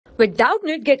With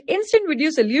Doubtnut, get instant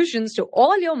video solutions to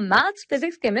all your maths,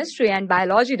 physics, chemistry, and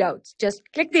biology doubts. Just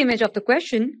click the image of the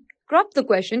question, crop the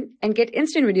question, and get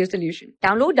instant video solution.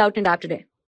 Download Doubtnut app today.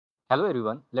 Hello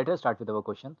everyone, let us start with our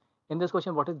question. In this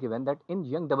question, what is given that in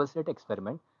young double slit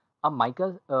experiment, a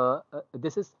mica,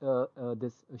 this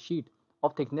sheet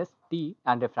of thickness T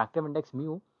and refractive index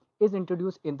mu is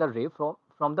introduced in the ray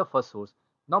from the first source.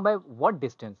 Now by what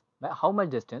distance, by how much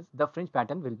distance the fringe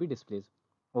pattern will be displaced?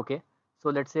 Okay, so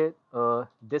let's say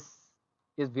this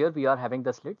is where we are having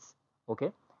the slits, okay,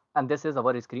 and this is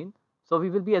our screen. So we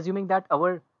will be assuming that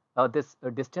our this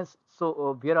distance,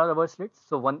 so where are our slits?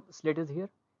 So one slit is here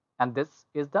and this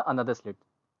is the another slit,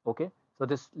 okay. So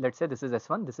this, let's say this is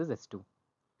S1, this is S2.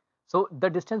 So the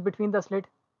distance between the slit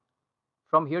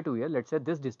from here to here, let's say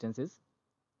this distance is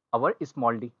our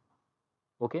small d,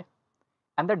 okay,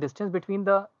 and the distance between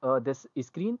the this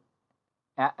screen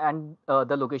and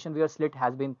the location where slit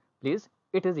has been placed,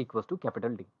 it is equals to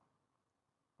capital D,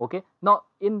 okay. Now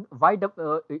in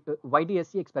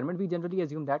YDSC experiment, we generally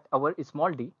assume that our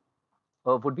small d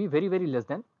would be very less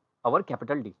than our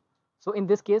capital D. So in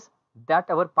this case, that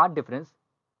our path difference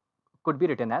could be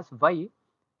written as y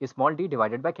small d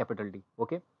divided by capital D,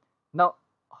 okay. Now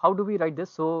how do we write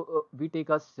this? So we take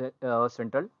a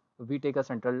central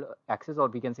axis, or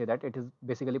we can say that it is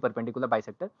basically perpendicular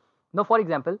bisector. Now for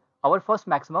example, our first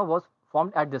maxima was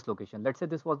formed at this location. Let's say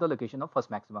this was the location of first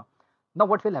maxima. Now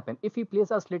what will happen if we place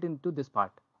a slit into this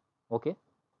part, okay,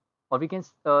 or we can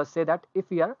say that if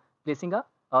we are placing a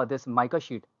this mica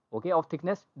sheet, okay, of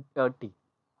thickness T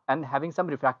and having some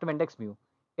refractive index mu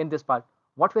in this part,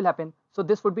 what will happen? So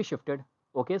this would be shifted,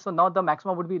 okay. So now the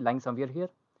maxima would be lying somewhere here.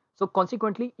 So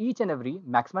consequently, each and every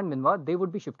maxima and minima, they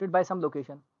would be shifted by some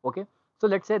location, okay. So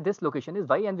let's say this location is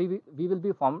y and we will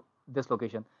be formed this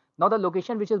location. Now the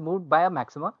location which is moved by a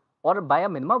maxima or by a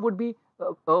minima would be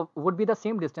the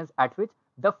same distance at which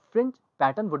the fringe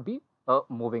pattern would be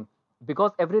moving,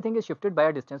 because everything is shifted by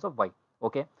a distance of y,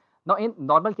 okay. Now in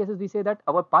normal cases, we say that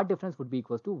our path difference would be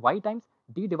equals to y times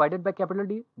d divided by capital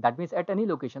D. That means at any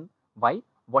location y,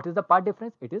 what is the path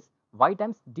difference? It is y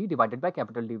times d divided by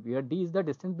capital D, where d is the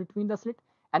distance between the slit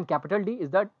and capital D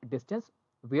is the distance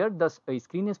where the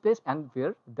screen is placed and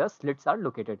where the slits are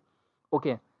located,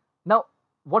 okay. Now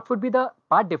what would be the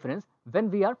path difference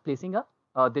when we are placing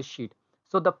this sheet?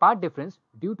 So the path difference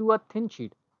due to a thin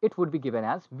sheet, it would be given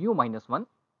as mu minus 1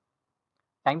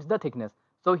 times the thickness.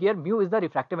 So here mu is the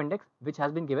refractive index which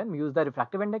has been given, mu is the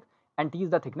refractive index and T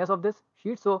is the thickness of this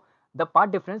sheet. So the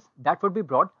path difference that would be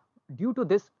brought due to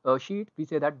this sheet, we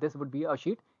say that this would be a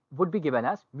sheet, would be given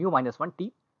as mu minus 1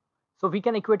 T. So we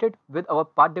can equate it with our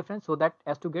path difference so that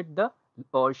as to get the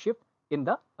shift in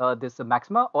the this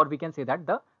maxima, or we can say that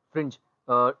the fringe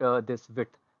this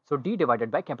width. So D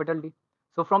divided by capital D.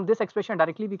 So from this expression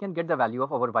directly we can get the value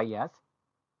of our y as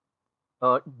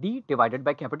D divided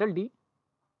by capital D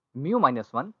mu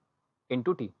minus 1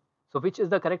 into T. So which is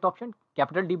the correct option?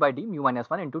 Capital D by D mu minus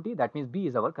 1 into T. That means B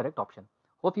is our correct option.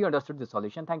 Hope you understood this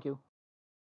solution. Thank you.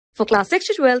 For class 6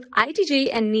 to 12, IIT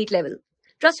JEE and NEET level.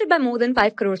 Trusted by more than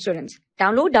 5 crore students.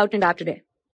 Download Doubtnut app today.